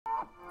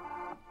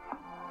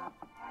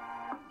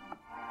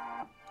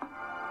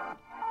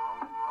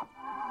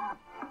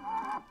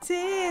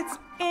Tits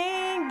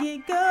and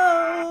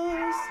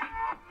giggles.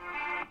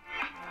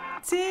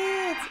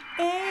 Tits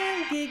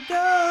and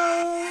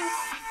giggles.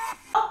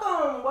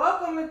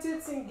 Welcome to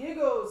Tits and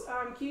Giggles.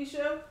 I'm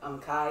Keisha. I'm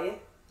Kaya.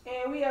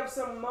 And we have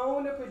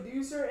Simone, the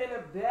producer, in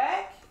the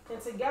back.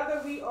 And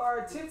together we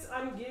are Tits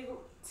and Giggles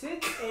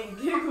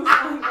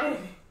Unedited.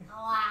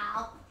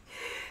 Wow.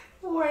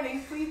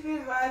 Warning, please be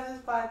advised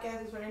this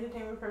podcast is for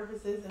entertainment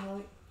purposes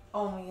and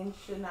only and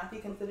should not be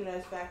considered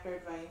as fact or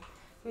advice.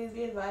 Please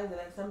be advised that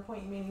at some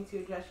point you may need to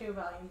adjust your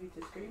volume due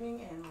to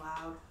screaming and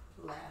loud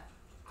laughter.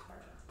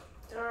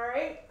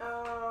 Alright,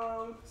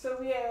 so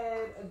we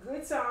had a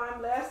good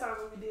time. Last time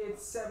we did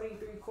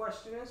 73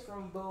 questions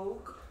from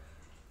Vogue.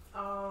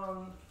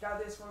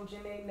 Got this from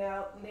Janae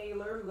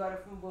Naylor, who got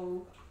it from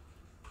Vogue.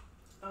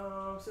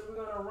 So we're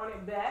going to run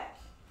it back.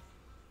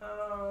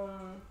 So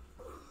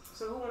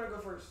who want to go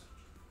first?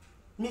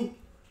 Me.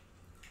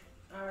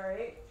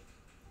 Alright.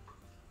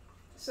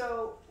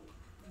 So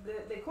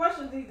the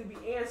questions need to be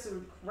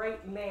answered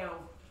right now.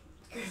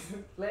 Because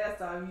last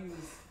time you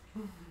was,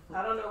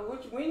 I don't know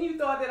when you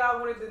thought that I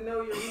wanted to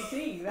know your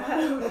routine. I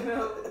don't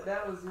know.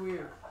 That was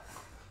weird.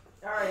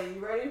 Alright, you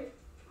ready?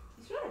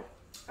 Sure.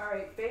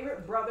 Alright,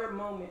 favorite brother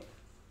moment.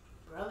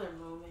 Brother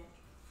moment.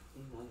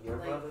 Your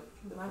Like, brother?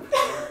 My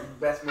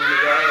Best moment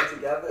y'all had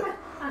together?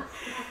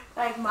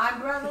 like my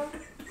brother?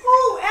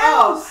 Who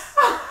else?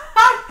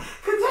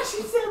 Because then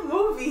she said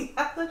movie.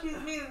 I thought you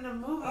was meaning the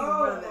movie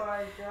brother. Oh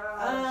my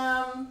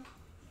gosh.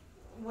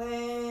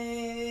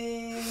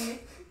 When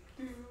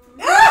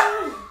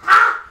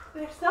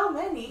there's so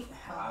many.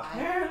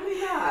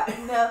 Apparently not.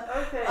 No.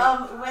 Okay.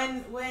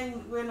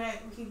 When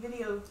he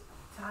video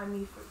timed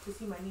me to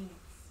see my niece.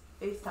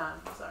 FaceTime.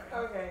 Sorry.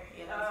 Okay.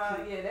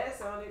 Yeah, Yeah, that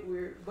sounded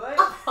weird. But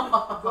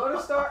go to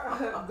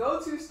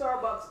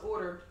Starbucks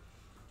order.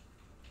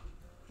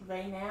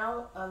 Right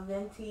now, a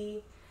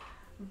venti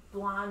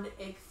blonde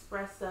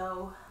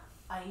espresso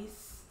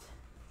iced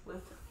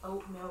with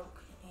oat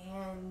milk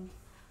and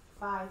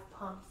 5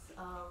 pumps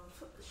of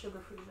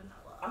sugar-free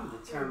vanilla. I'm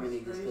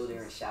determined to just go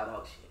there and shout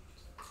out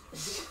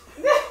shit.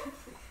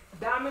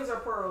 Diamonds or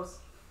pearls?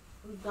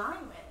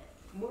 Diamond.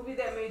 Movie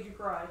that made you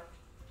cry.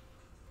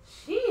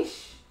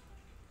 Sheesh.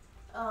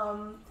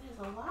 There's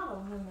a lot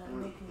of them that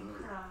make me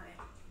cry.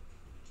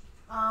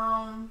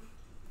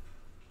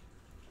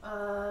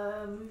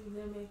 Movies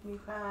that make me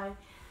cry.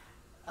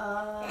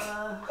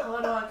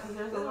 Hold on, because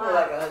there's a lot.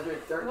 Like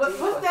 113. What's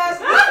that?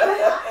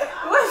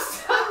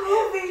 What's the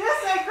movie? Just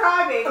say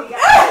cry, baby.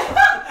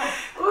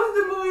 What's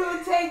the movie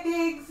with Tay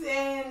Diggs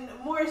and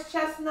Morris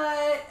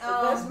Chestnut?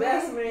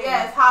 Best Man.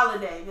 Yes,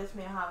 Holiday. Best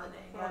Man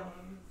Holiday.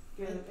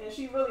 And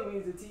she really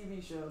means the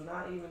TV show,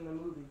 not even the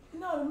movie.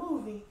 No, the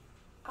movie.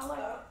 I like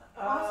it.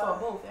 I saw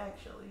both,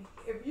 actually.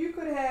 If you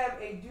could have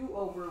a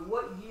do-over,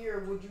 what year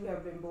would you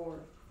have been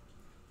born?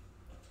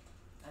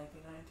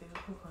 1992.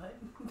 What?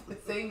 The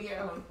same year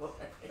I was born.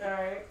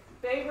 Alright.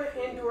 Favorite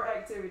indoor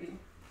activity?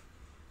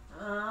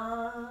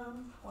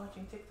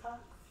 Watching TikTok.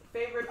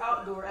 Favorite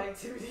outdoor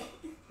activity?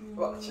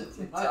 Watching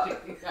TikTok.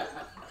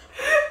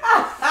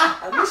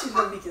 I wish she's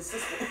going to be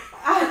consistent.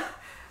 I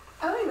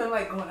don't even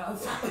like going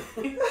outside.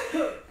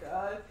 Oh,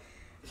 God.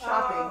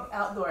 Shopping.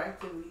 Outdoor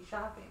activity.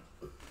 Shopping.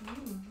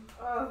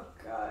 Oh,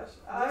 gosh.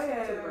 I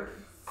have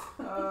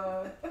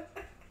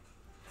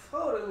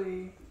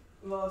totally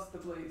lost the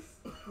place.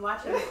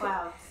 Watching the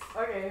clouds.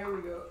 Okay, here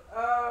we go.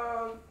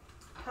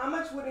 How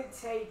much would it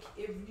take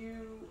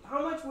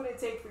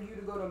for you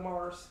to go to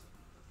Mars?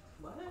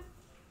 What?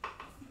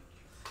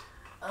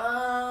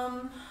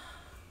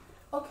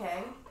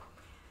 Okay.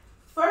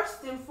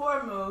 First and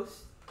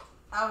foremost,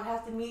 I would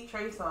have to meet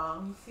Trey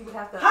Songz. He would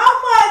have to. How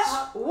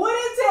much would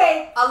it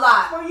take A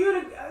lot. for you to?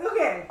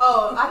 Okay.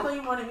 Oh, I thought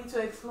you wanted me to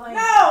explain. No,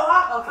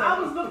 I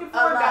Okay. was looking for A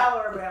a lot.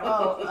 dollar amount.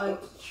 Oh,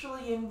 $1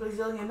 trillion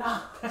bazillion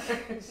dollars.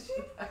 She's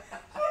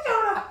trying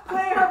to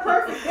play her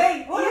perfect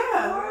date. What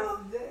Yeah. in the world?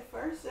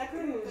 First,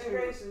 second, Goodness third.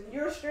 gracious.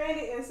 You're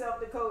stranded in South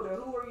Dakota.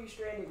 Who are you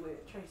stranded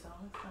with? Trey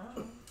Songz.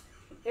 Huh?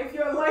 If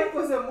your life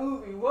was a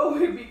movie, what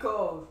would it be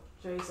called?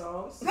 Trey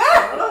Songz.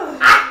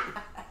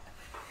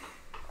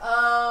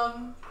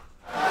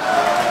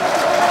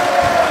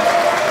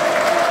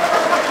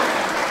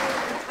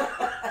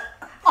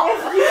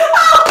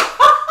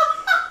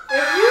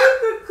 If you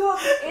could cook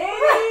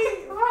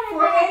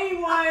for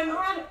anyone,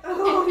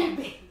 who would it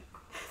be?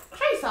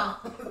 Trey Songz.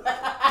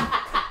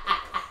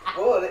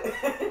 Boy,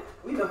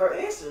 we know her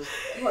answers.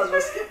 You might as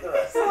well skip the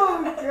rest.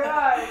 Oh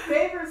God!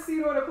 Favorite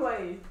seat on the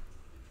plane?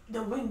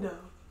 The window.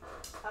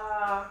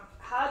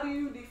 How do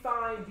you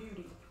define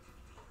beauty?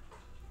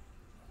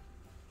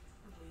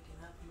 Waking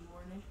up in the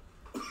morning.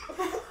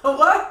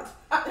 What?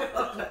 I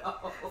don't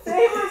know.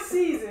 Favorite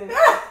season?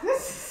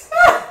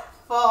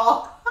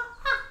 Fall.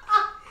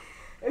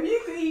 If you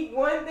could eat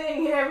one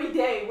thing every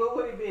day, what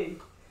would it be?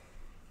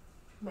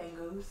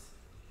 Mangoes.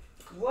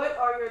 What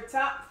are your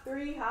top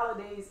 3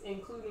 holidays,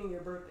 including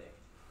your birthday?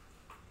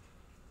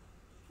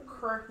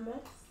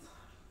 Christmas.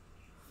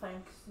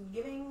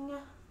 Thanksgiving.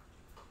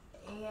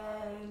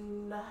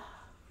 And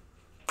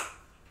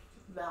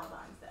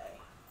Valentine's Day.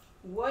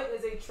 What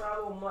is a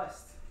travel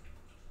must?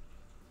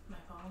 My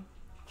phone.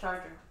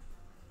 Charger.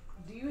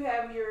 Do you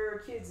have your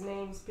kids'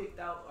 names picked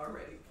out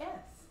already? Yes.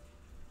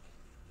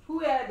 Who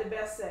had the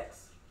best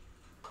sex?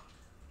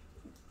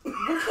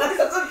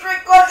 That's a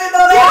trick question,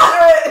 don't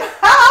answer it.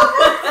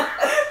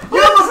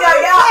 You almost got.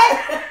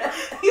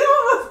 You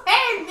almost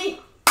had me.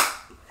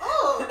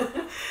 Oh.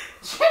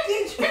 Tricky.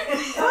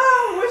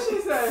 Oh, what she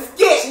say?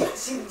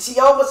 She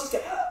almost, she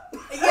said,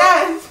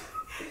 Yes.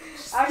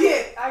 I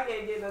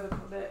can't get nothing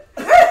from that.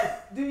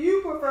 Do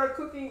you prefer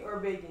cooking or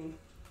baking?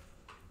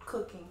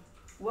 Cooking.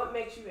 What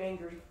makes you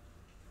angry?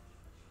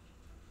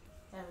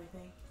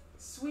 Everything.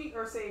 Sweet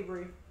or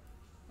savory?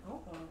 Oh.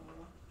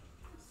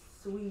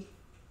 Sweet.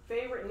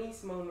 Favorite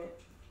niece moment?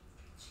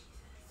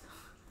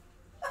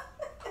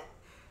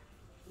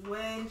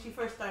 When she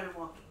first started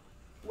walking.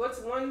 What's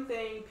one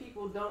thing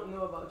people don't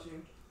know about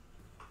you?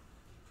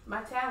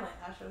 My talent,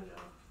 I showed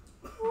y'all.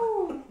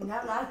 Ooh,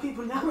 not a lot of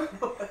people know.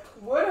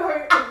 What?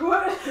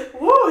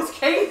 Ooh, it's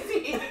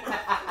crazy.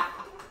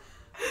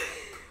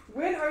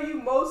 When are you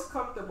most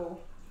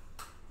comfortable?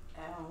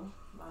 At home,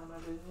 mind my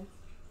business.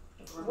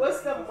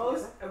 What's the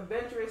most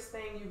adventurous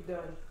thing you've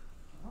done?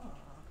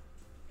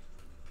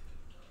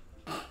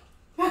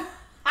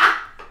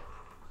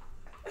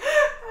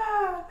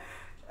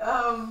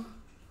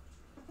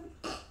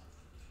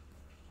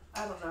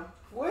 I don't know.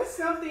 What's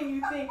something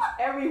you think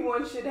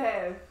everyone should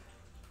have?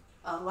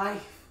 A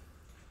life.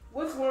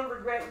 What's one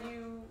regret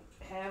you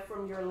have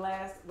from your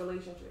last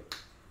relationship?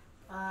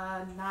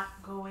 Not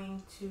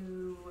going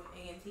to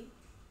A&T.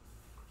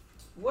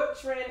 What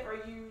trend are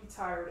you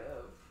tired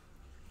of?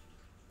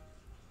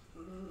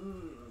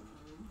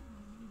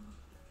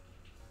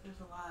 There's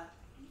a lot.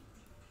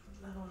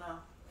 I don't know.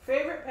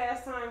 Favorite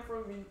pastime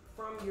from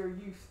your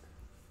youth?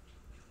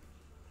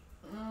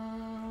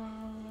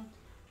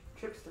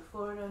 Trips to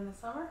Florida in the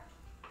summer.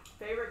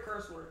 Favorite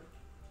curse word?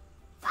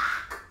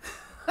 Fuck.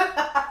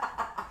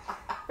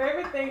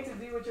 Favorite thing to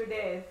do with your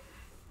dad?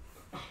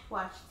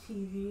 Watch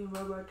TV and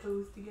rub our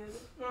toes together.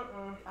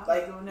 Mm-mm. I was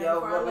like, doing that yo,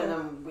 before I rubbing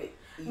left. them with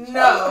each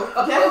No,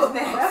 other. that's That's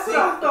nasty. what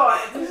I thought.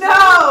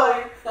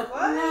 No.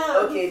 What?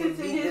 No, Okay, he sits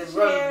the in beat his is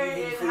rubbing chair you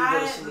and before you go to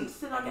I sleep.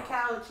 sit on the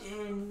couch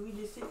and we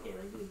just sit there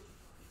like this.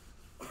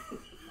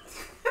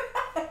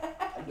 I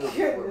do it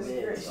before Goodness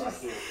bed, so I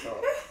gracious. can't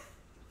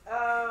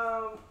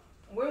talk.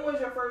 When was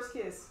your first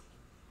kiss?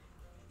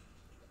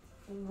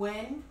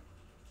 When?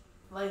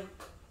 Like,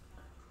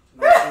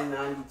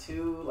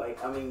 1992,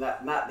 like, I mean,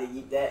 not that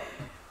you that.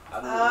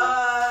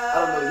 I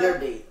don't know your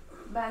date.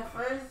 My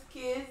first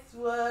kiss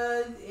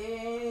was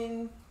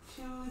in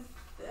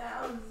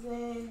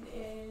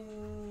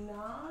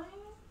 2009.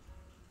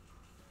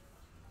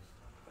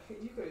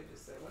 You could have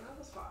just said when I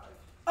was 5.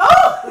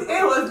 Oh,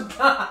 it was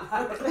God.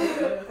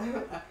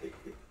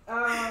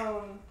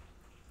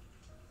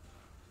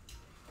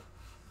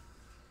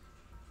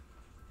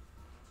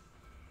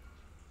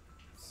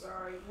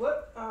 Sorry.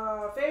 What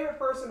favorite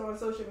person on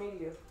social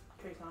media?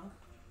 Trey Songz.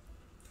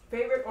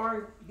 Favorite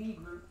R&B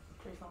group?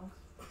 Trey Songz.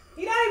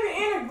 He not even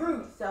in a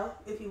group. So,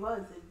 if he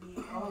was, it'd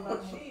be all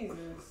about him.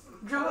 Jesus.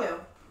 Drew Hill.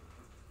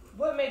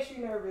 What makes you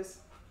nervous?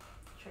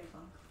 Trey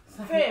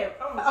Songz. Fam,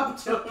 I'm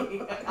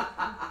joking.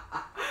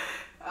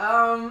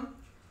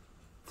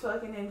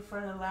 Talking in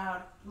front of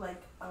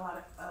like a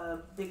lot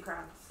of big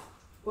crowds.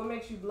 what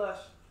makes you blush?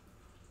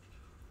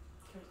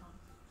 Trey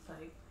Songz. It's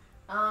like,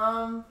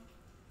 I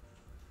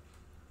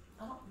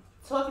don't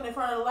talking in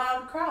front of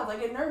loud crowds. I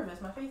get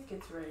nervous. My face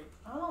gets red.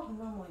 I don't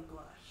normally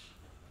blush.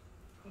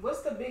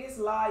 What's the biggest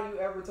lie you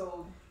ever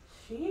told?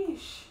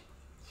 Sheesh.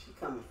 She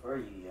coming for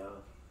you, yo.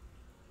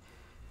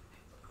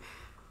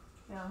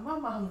 Now my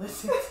mom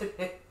listens to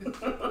this.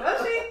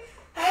 Does she?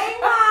 Hey,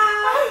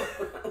 Mom!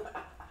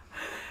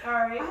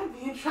 Alright. I'd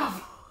be in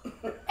trouble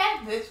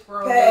at this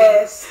grown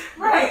age. Pass.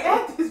 Right,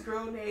 at this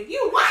grown age.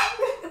 You what?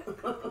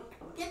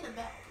 Get the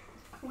back.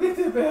 With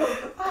the bell.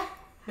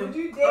 Would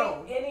you date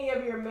Grown. any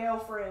of your male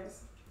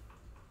friends?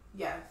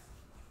 Yes.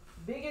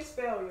 Biggest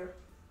failure?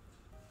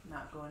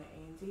 Not going to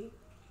A&T.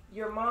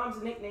 Your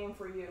mom's nickname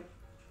for you?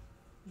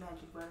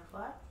 Magic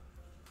Butterfly.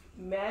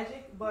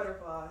 Magic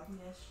Butterfly.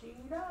 Yes, she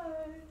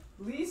does.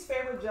 Least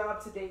favorite job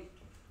to date?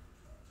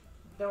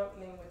 Don't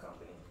name the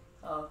company.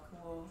 Oh,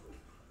 cool.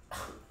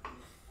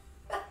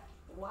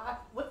 Why?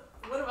 What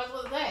am I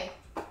supposed to say?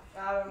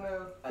 I don't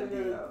know. I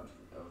Figure it did. out.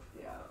 Oh,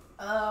 yeah.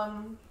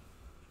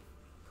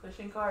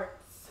 Pushing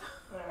carts.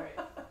 Alright.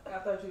 I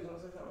thought you was going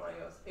to say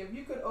something else. If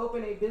you could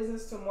open a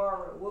business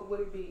tomorrow, what would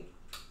it be?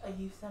 A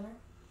youth center.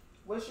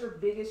 What's your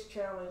biggest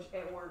challenge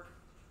at work?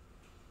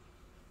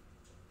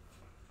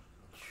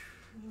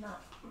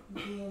 Not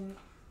being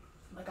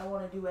like I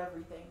want to do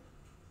everything.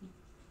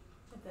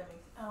 If that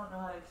makes, I don't know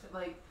how to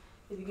like.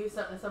 If you give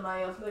something to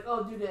somebody else, be like,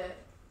 oh, do that.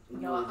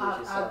 No, wanna do it I'll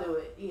yourself. do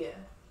it. Yeah.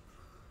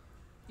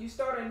 You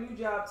start a new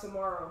job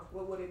tomorrow,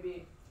 what would it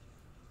be?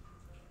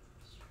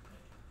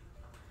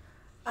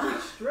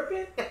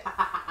 Stripping?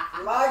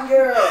 My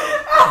girl.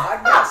 I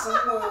got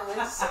some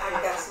ones.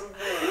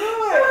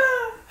 Good.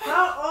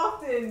 How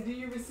often do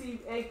you receive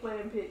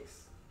eggplant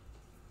pics?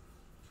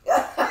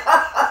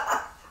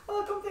 Oh,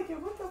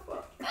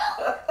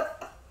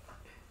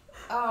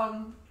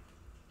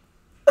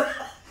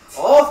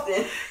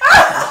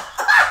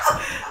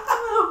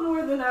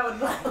 I would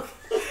like.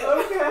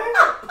 Okay.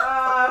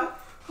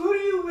 Who do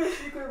you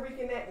wish you could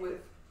reconnect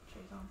with?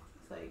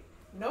 It's like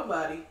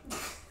nobody.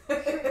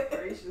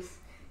 Gracious.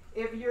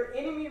 If your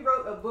enemy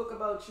wrote a book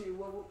about you,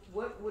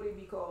 what would it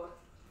be called?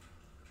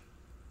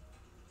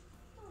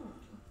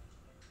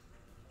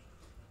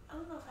 I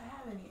don't know if I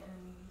have any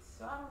enemies,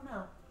 so I don't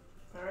know.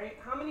 All right.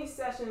 How many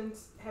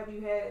sessions have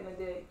you had in a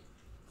day?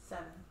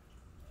 7.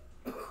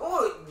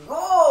 Good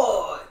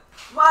God.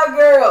 My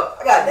girl.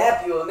 I got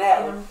that you on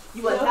that one.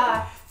 You want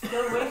die?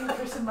 Still waiting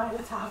for somebody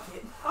to top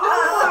it.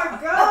 Oh my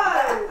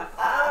God!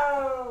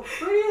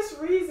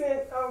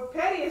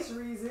 Pettiest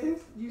reason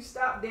you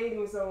stopped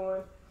dating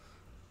someone.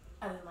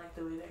 I didn't like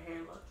the way their hair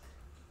looked.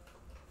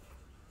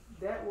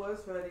 That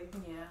was funny.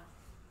 Yeah.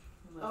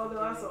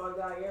 Although I saw a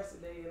guy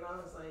yesterday and I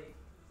was like,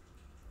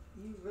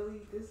 "You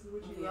really? This is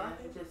what you like?"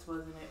 It just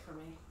wasn't it for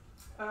me.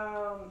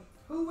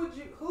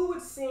 Who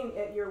would sing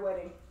at your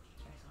wedding?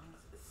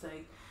 It's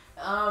like,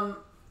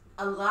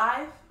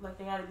 alive, like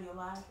they gotta be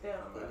alive. Yeah.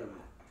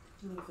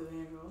 Luther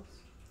Vandross.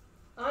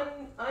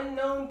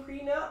 Unknown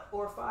prenup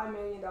or $5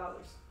 million?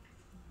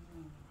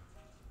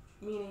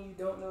 Meaning you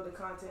don't know the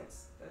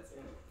contents that's in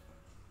it.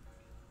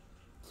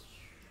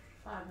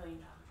 $5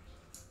 million.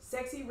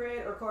 Sexy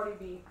Red or Cardi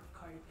B?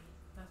 Cardi B.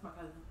 That's my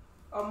cousin.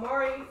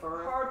 Amari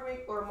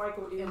Hardwick or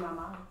Michael E? In my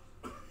mom.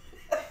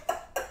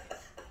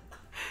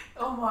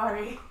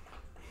 Omari.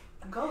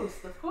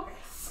 Ghost, of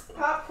course.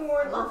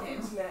 Popcorn or Love fruit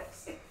him.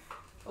 snacks?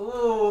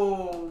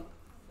 Oh.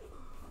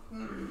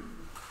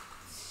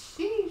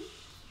 Sheesh.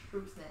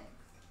 Fruit snacks.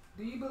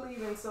 Do you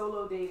believe in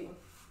solo dating?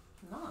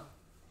 No.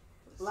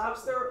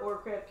 Lobster or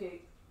crab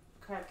cake?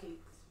 Crab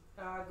cakes.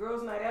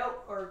 Girls night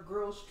out or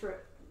girls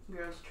trip?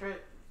 Girls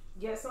trip.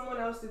 Get someone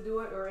else to do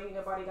it or ain't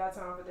nobody got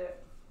time for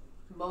that?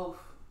 Both.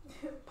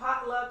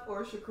 Potluck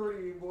or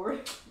charcuterie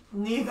board?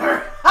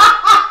 Neither.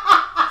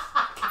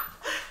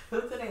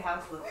 Who do their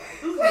house look like?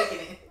 Who's making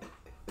it?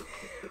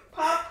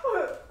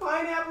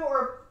 Pineapple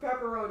or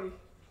pepperoni?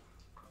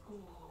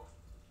 Ooh.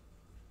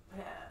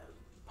 Yeah,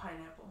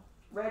 pineapple.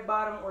 Red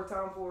bottom or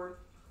Tom Ford?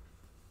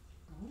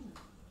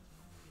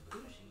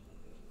 Bougie.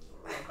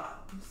 Red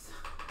bottoms.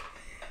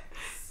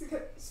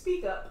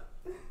 Speak up.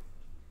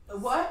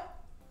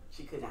 What?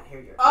 She could not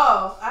hear your.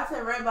 Oh, I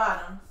said red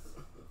bottoms.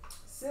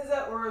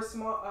 SZA or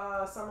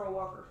small Summer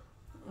Walker?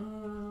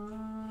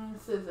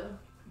 Scissor.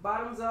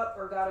 Bottoms up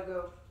or gotta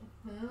go?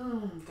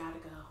 Gotta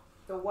go.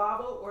 The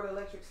wobble or the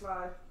electric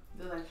slide?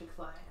 The electric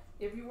slide.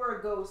 If you were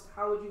a ghost,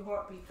 how would you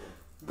haunt people?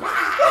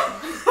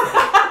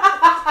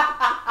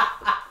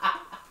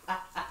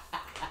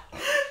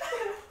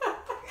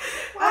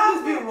 I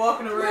just be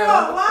walking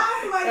around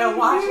and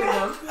watching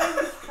them.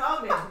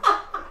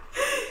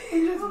 He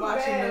just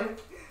watching them.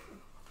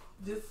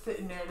 Just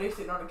sitting there. They're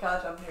sitting on the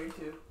couch. I'm there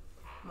too.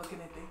 Looking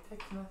at their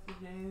text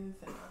messages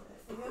and all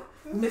that.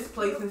 Yeah.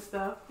 Misplacing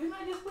stuff. Didn't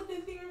I just put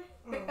this here?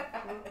 Well,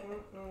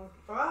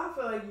 I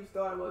feel like you've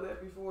thought about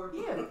that before.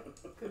 Yeah,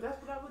 because that's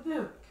what I would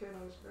do.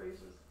 Goodness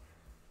gracious.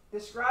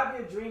 Describe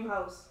your dream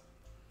house.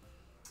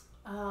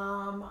 4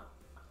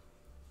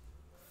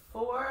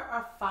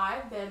 or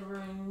 5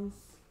 bedrooms,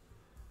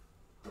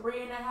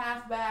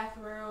 3.5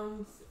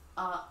 bathrooms,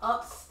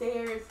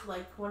 upstairs,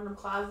 like one of them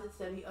closets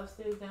that be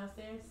upstairs,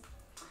 downstairs.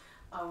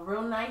 A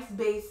real nice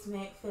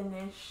basement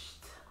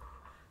finished,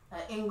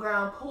 an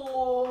in-ground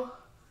pool,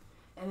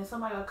 and then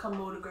somebody will come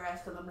mow the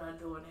grass because I'm not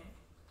doing it.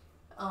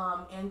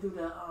 And do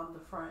the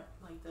front,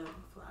 like the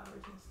flowers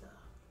and stuff.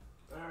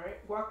 All right.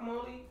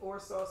 Guacamole or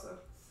salsa?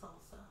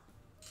 Salsa.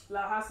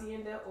 La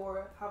Hacienda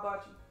or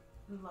Hibachi?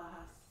 Ooh,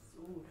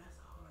 that's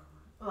a hard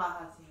one. La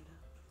Hacienda.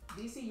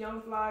 DC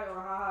Young Fly or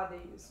Haha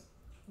Davis?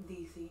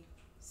 DC.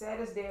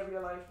 Saddest day of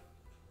your life?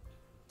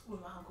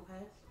 When my uncle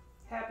passed.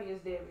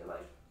 Happiest day of your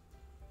life?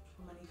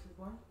 When my niece was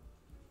born.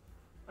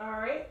 All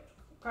right.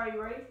 Are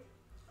you ready?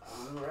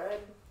 I'm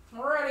ready.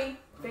 I'm ready.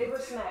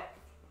 Favorite snack?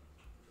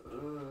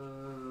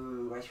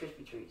 Rice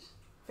Krispie treats.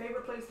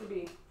 Favorite place to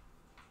be?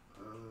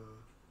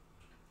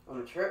 On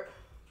a trip.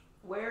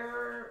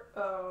 Where?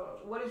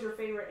 What is your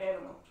favorite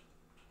animal?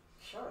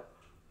 Shark.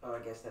 Oh, I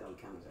guess that don't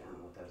count as an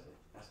animal, does it?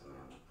 That's an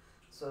animal.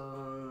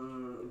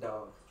 So,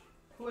 dog.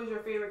 Who is your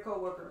favorite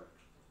coworker?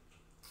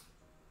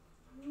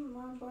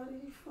 My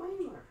buddy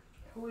Flamer.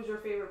 Who is your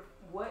favorite?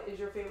 What is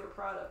your favorite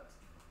product?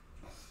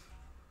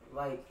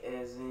 Like,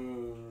 as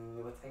in,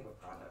 what type of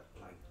product?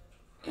 Like,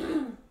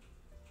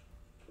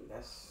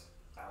 that's,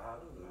 I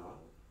don't know.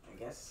 I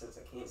guess since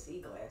I can't see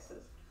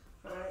glasses.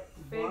 All right.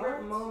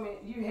 Favorite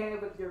moment you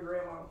had with your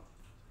grandma?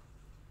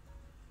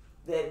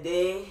 That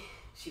day,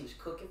 she was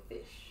cooking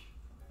fish.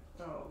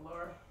 Oh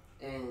Lord.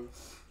 And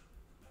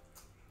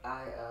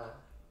I,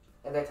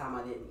 at that time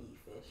I didn't eat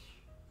fish.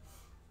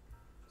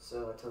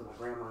 So I told my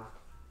grandma,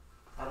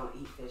 I don't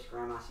eat fish,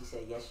 Grandma. She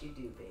said, yes you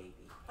do, baby.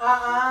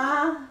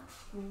 All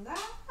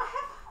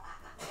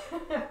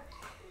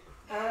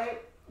right.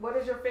 What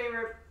is your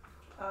favorite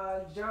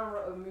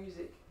genre of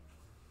music?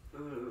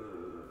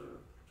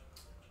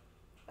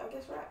 I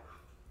guess rap.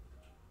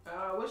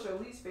 What's your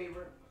least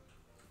favorite?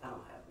 I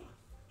don't have one.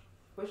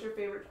 What's your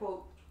favorite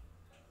quote?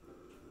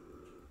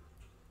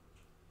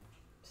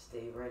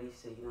 stay ready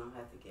so you don't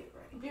have to get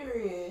ready.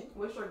 Period.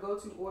 What's your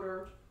go-to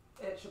order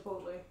at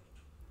Chipotle?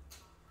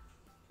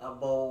 A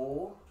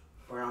bowl,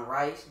 brown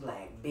rice,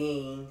 black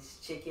beans,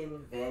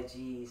 chicken,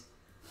 veggies,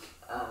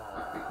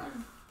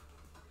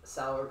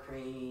 sour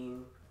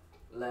cream,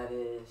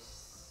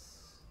 lettuce,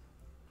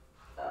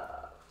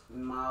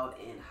 mild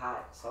and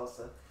hot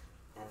salsa,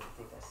 and I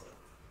think that's it.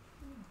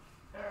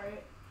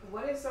 Alright.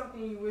 What is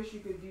something you wish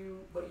you could do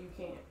but you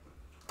can't?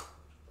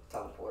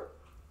 Teleport.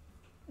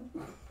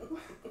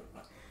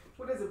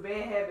 What is a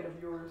bad habit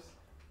of yours?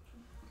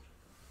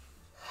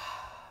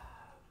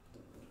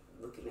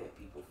 Looking at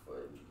people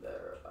for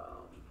their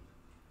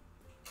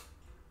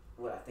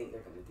what I think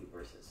they're gonna do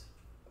versus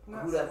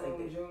Not who do I think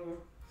Simone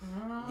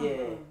they Jr.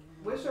 Yeah.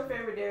 What's your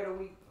favorite day of the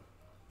week?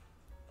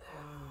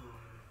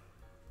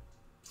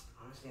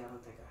 Honestly, I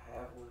don't think I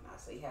have one. I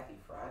say Happy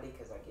Friday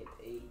because I get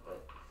paid, but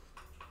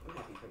I'm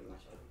happy pretty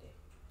much every day.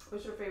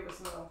 What's your favorite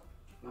smell?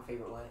 My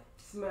favorite what?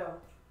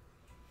 Smell.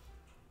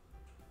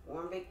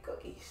 Warm baked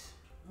cookies.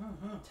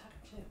 Chocolate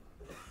chip.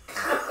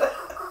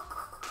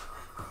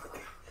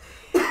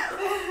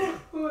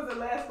 Who was the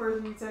last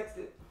person you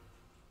texted?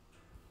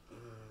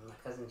 My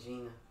cousin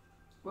Gina.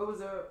 What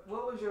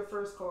was your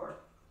first car?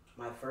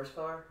 My first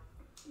car?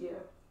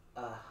 Yeah.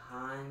 A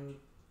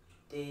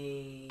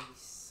Hyundai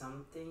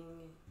something.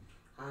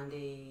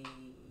 Hyundai,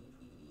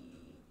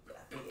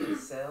 I think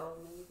Excel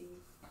maybe.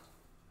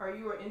 Are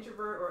you an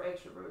introvert or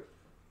extrovert?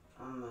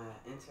 I'm an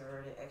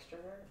introverted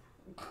extrovert.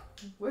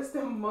 What's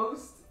the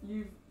most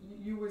you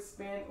would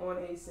spend on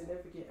a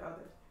significant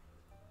other?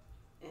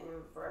 In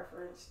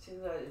reference to,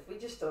 if we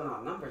just throwing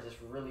out numbers,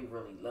 it's really,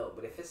 really low.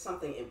 But if it's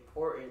something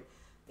important,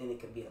 then it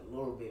could be a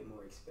little bit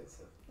more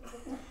expensive.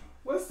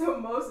 What's the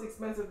most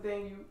expensive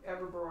thing you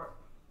ever bought?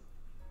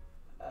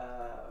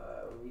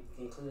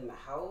 Including the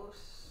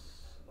house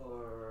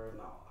or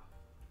no?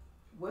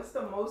 What's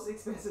the most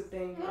expensive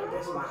thing you ever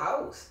That's my bought?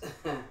 house.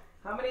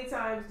 How many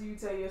times do you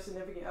tell your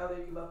significant other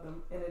you love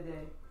them in a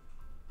day?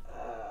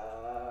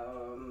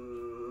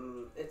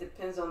 It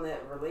depends on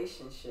that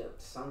relationship.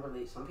 Some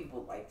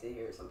people like to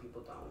hear it, some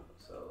people don't.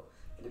 So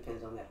it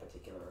depends on that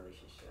particular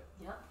relationship.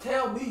 Yep.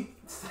 Tell me.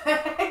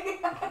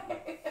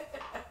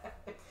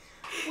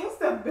 What's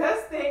the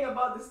best thing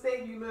about the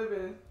state you live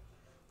in?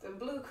 The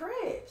blue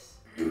crabs.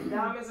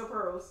 Diamonds or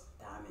pearls?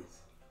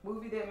 Diamonds.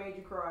 Movie that made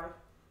you cry?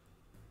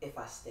 If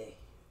I stay.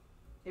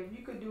 If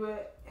you could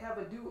have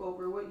a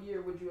do-over, what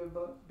year would you have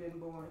been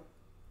born?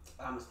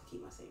 I must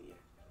keep my same year.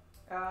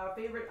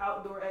 Favorite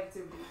outdoor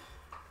activity?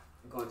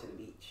 Going to the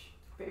beach.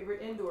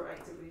 Favorite indoor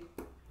activity?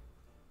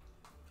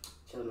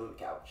 Chilling on the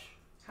couch.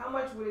 How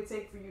much would it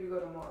take for you to go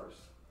to Mars?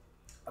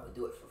 I would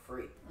do it for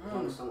free. As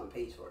long as someone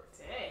pays for it.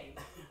 Dang.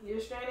 You're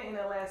stranded in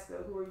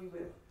Alaska. Who are you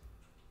with?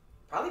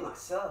 Probably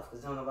myself,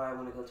 because don't nobody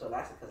want to go to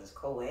Alaska because it's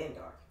cold and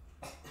dark.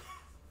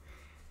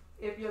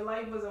 If your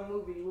life was a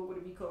movie, what would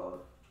it be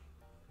called?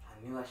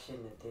 I knew I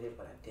shouldn't have did it,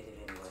 but I did it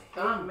anyway.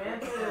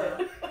 Man,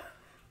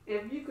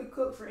 if you could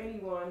cook for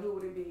anyone, who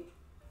would it be?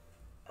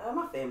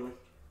 My family.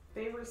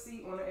 Favorite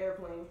seat on an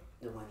airplane?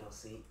 The window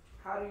seat.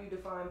 How do you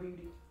define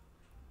beauty?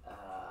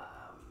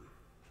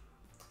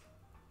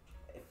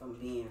 If I'm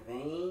being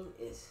vain,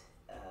 it's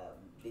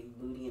big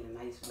booty and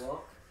a nice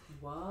walk.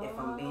 What? If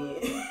I'm being,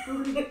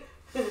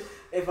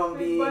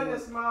 Big butt and a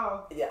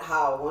smile. yeah,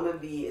 how I wanna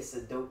be, it's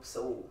a dope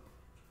soul.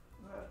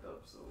 Not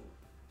dope soul.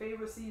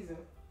 Favorite season?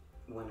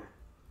 Winner.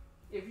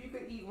 If you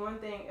could eat one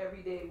thing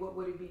every day, what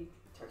would it be?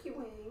 Turkey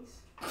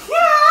wings.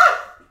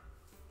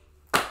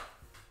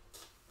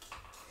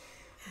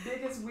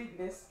 Biggest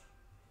weakness?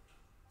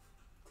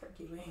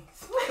 Turkey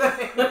wings.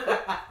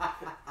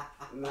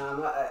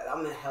 Nah,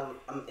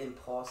 I'm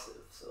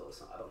impulsive, so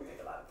I don't think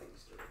a lot of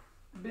things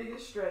through.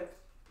 Biggest strength?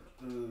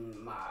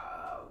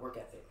 My work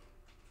ethic.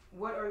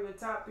 What are your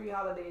top 3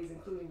 holidays,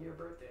 including your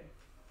birthday?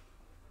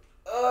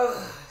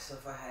 So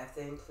if I have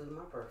to include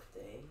my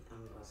birthday,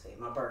 I'm gonna say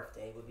my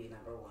birthday would be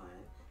number 1.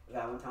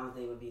 Valentine's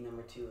Day would be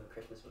number 2, and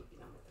Christmas would be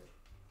number 3.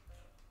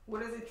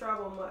 What is a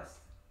travel must?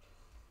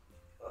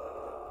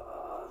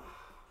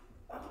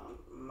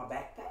 My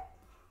backpack.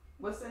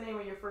 What's the name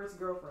of your first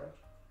girlfriend?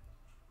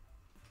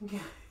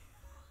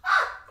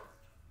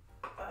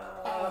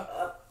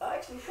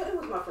 Actually, Puddin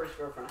was my first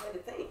girlfriend. I had to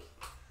think.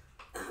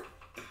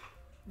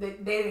 They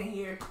didn't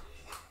hear.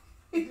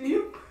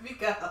 You?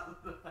 Because.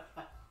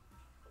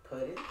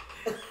 Puddin.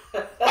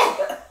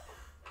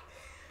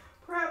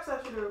 Perhaps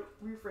I should have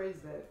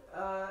rephrased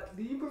that.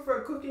 Do you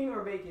prefer cooking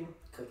or baking?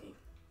 Cooking.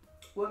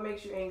 What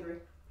makes you angry?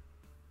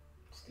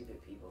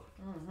 Stupid people.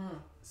 Mm-hmm.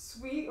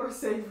 Sweet or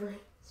savory?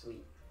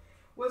 Sweet.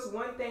 What's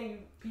one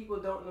thing people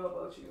don't know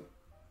about you?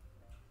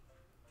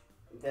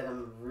 That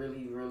I'm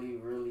really, really,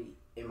 really,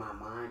 in my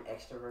mind,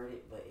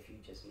 extroverted. But if you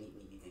just meet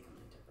me, you think I'm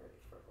introverted.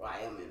 Well, I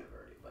am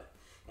introverted, but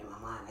in my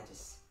mind, I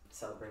just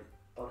celebrate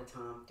all the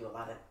time, do a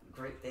lot of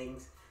great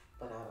things,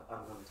 but I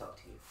don't want to talk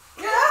to you.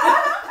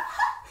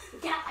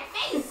 Get out my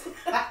face!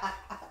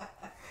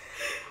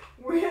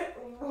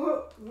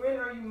 When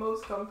are you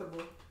most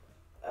comfortable?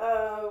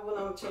 When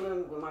I'm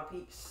chilling with my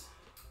peeps.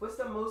 What's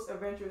the most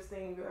adventurous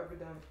thing you've ever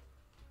done?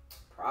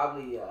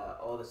 Probably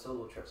all the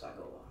solo trips I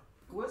go on.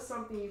 What's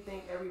something you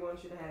think everyone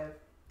should have?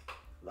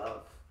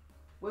 Love.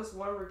 What's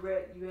one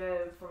regret you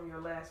have from your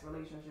last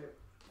relationship?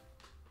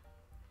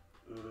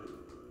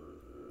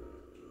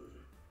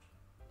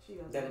 She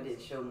doesn't That it didn't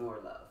answer. show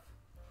more love.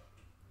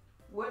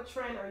 What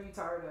trend are you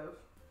tired of?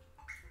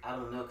 I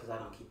don't know because I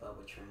don't keep up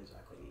with trends.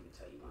 I couldn't even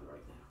tell you one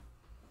right now.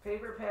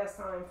 Favorite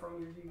pastime from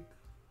your youth?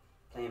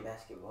 Playing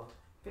basketball.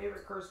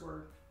 Favorite curse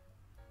word?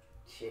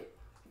 Shit.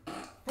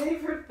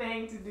 Favorite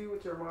thing to do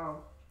with your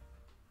mom?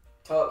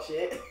 Talk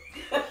shit.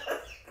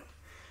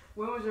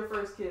 When was your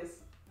first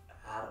kiss?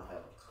 I don't have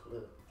a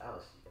clue. I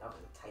was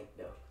a type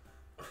though.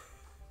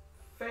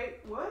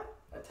 What?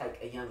 A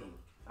youngin.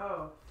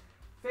 Oh.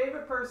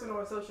 Favorite person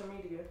on social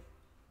media?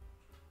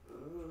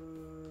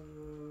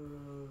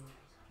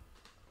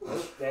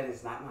 That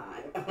is not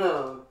mine. I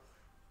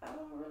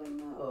don't really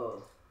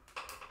know.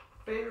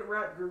 Favorite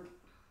rap group?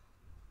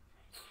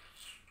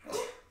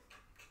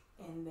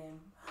 And then.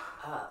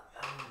 I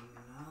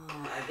don't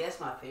know. I guess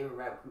my favorite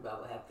rap group I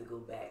would have to go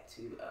back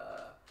to.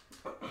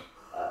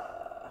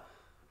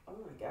 Oh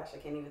my gosh, I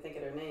can't even think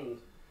of their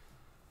names.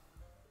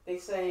 They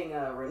sang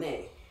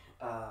Renee.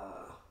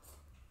 Oh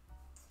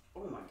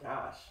my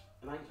gosh,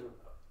 and I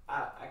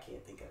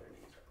can't think of their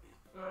names right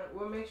now. Alright,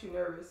 what makes you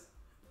nervous?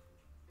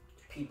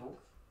 People.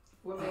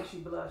 What makes you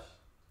blush?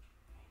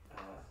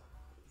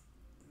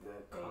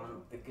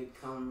 The good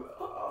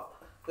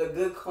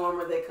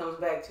karma that comes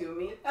back to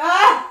me.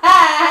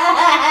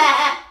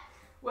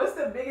 What's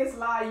the biggest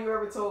lie you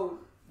ever told?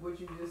 What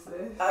you just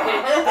said. I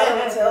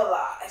don't tell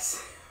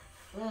lies.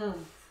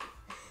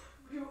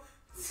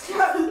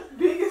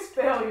 Biggest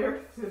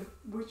failure.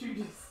 What you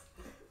just.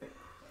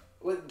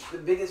 What the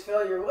biggest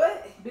failure?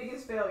 What?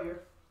 Biggest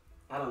failure.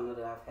 I don't know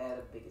that I've had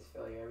a biggest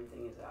failure.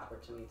 Everything is an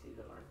opportunity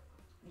to learn.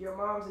 Your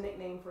mom's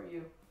nickname for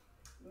you.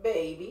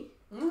 Baby.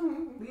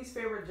 Least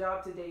favorite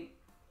job to date.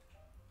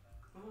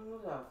 I don't know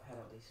that I've had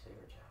a least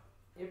favorite job.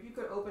 If you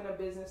could open a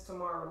business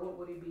tomorrow, what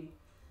would it be?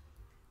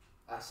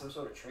 Some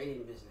sort of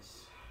trading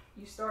business.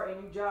 You start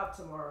a new job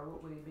tomorrow,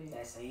 what would it be?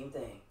 That same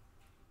thing.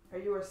 Are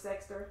you a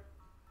sexter?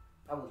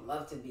 I would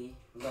love to be,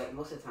 but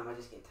most of the time I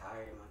just get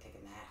tired and want to take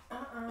a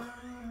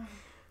nap.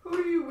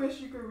 Who do you wish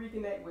you could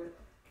reconnect with?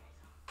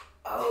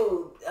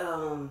 Oh,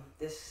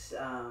 this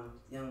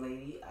young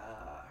lady,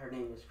 her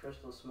name is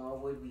Crystal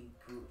Smallwood. We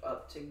grew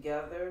up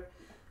together.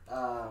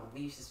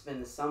 We used to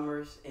spend the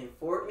summers in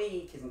Fort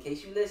Meade, because in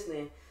case you're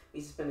listening, we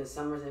used to spend the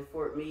summers in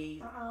Fort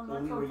Meade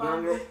when we were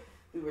younger.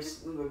 We were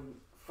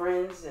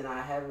friends, and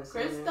I haven't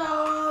seen Crystal,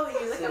 her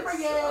you're looking for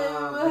since,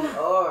 him. we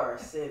are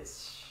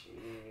since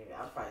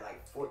I was probably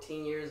like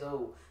 14 years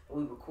old.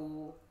 We were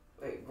cool,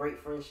 great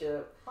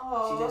friendship.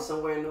 Oh. She lives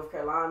somewhere in North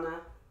Carolina.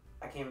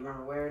 I can't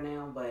remember where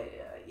now, but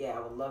yeah, I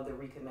would love to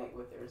reconnect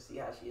with her and see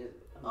how she is.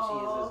 Who she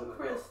is as an adult.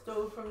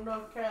 Crystal from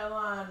North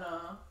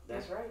Carolina.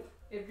 That's right.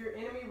 If your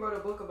enemy wrote a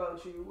book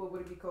about you, what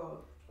would it be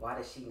called? Why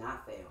does she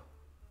not fail?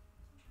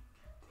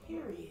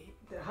 Period.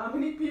 How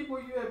many people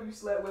have you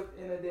slept with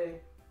in a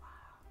day?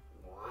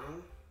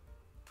 One?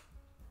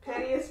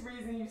 Pettiest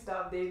reason you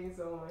stopped dating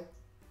someone?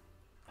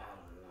 I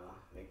don't know.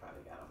 They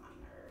probably got on my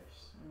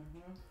nerves.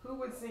 Who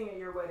would sing at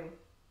your wedding?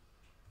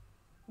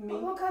 Me?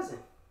 My cousin.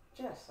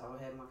 Jess. I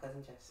would have my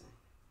cousin Jess sing.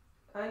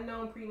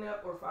 Unknown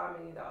prenup or $5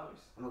 million?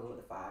 I'm going to go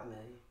with the $5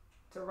 million.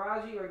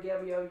 Taraji or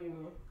Gabrielle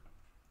Union?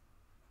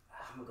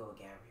 I'm going to go with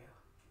Gabrielle.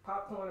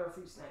 Popcorn or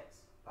fruit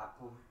snacks?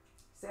 Popcorn.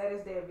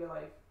 Saddest day of your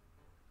life?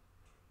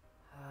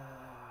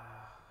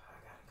 I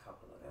got a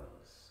couple of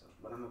those.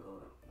 But I'm going to go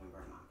when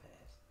grandma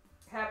passed.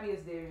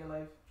 Happiest day of your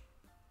life?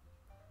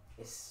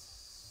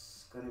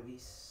 It's going to be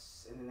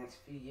in the next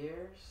few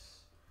years.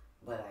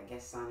 But I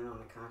guess signing on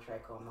the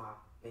contract on my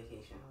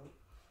vacation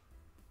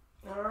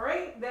home. All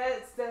right,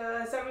 that's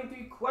the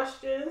 73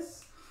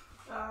 questions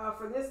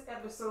for this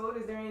episode.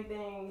 Is there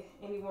anything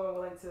anyone would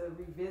like to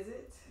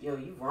revisit? Yo,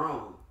 you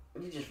wrong.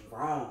 You just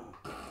wrong.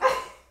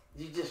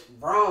 You just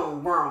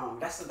wrong.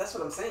 That's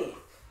what I'm saying.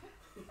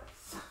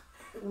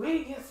 Where do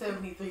you get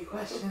 73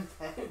 questions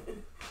at?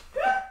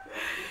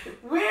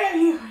 Where are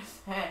you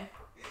at?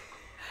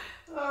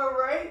 All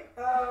right.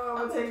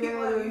 I'll take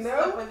people that as a you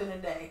no. slept with in a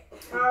day.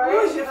 All right.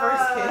 What was your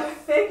first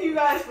kiss? Thank you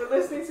guys for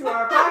listening to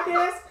our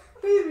podcast.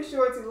 Please be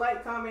sure to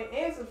like, comment,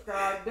 and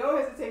subscribe. Don't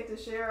hesitate to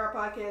share our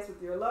podcast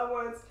with your loved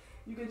ones.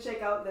 You can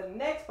check out the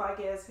next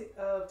podcast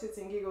of Tits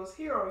and Giggles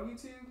here on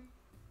YouTube.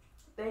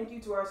 Thank you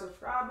to our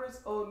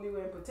subscribers, old, new,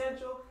 and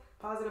potential.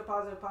 Positive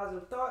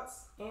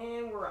thoughts,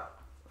 and we're out.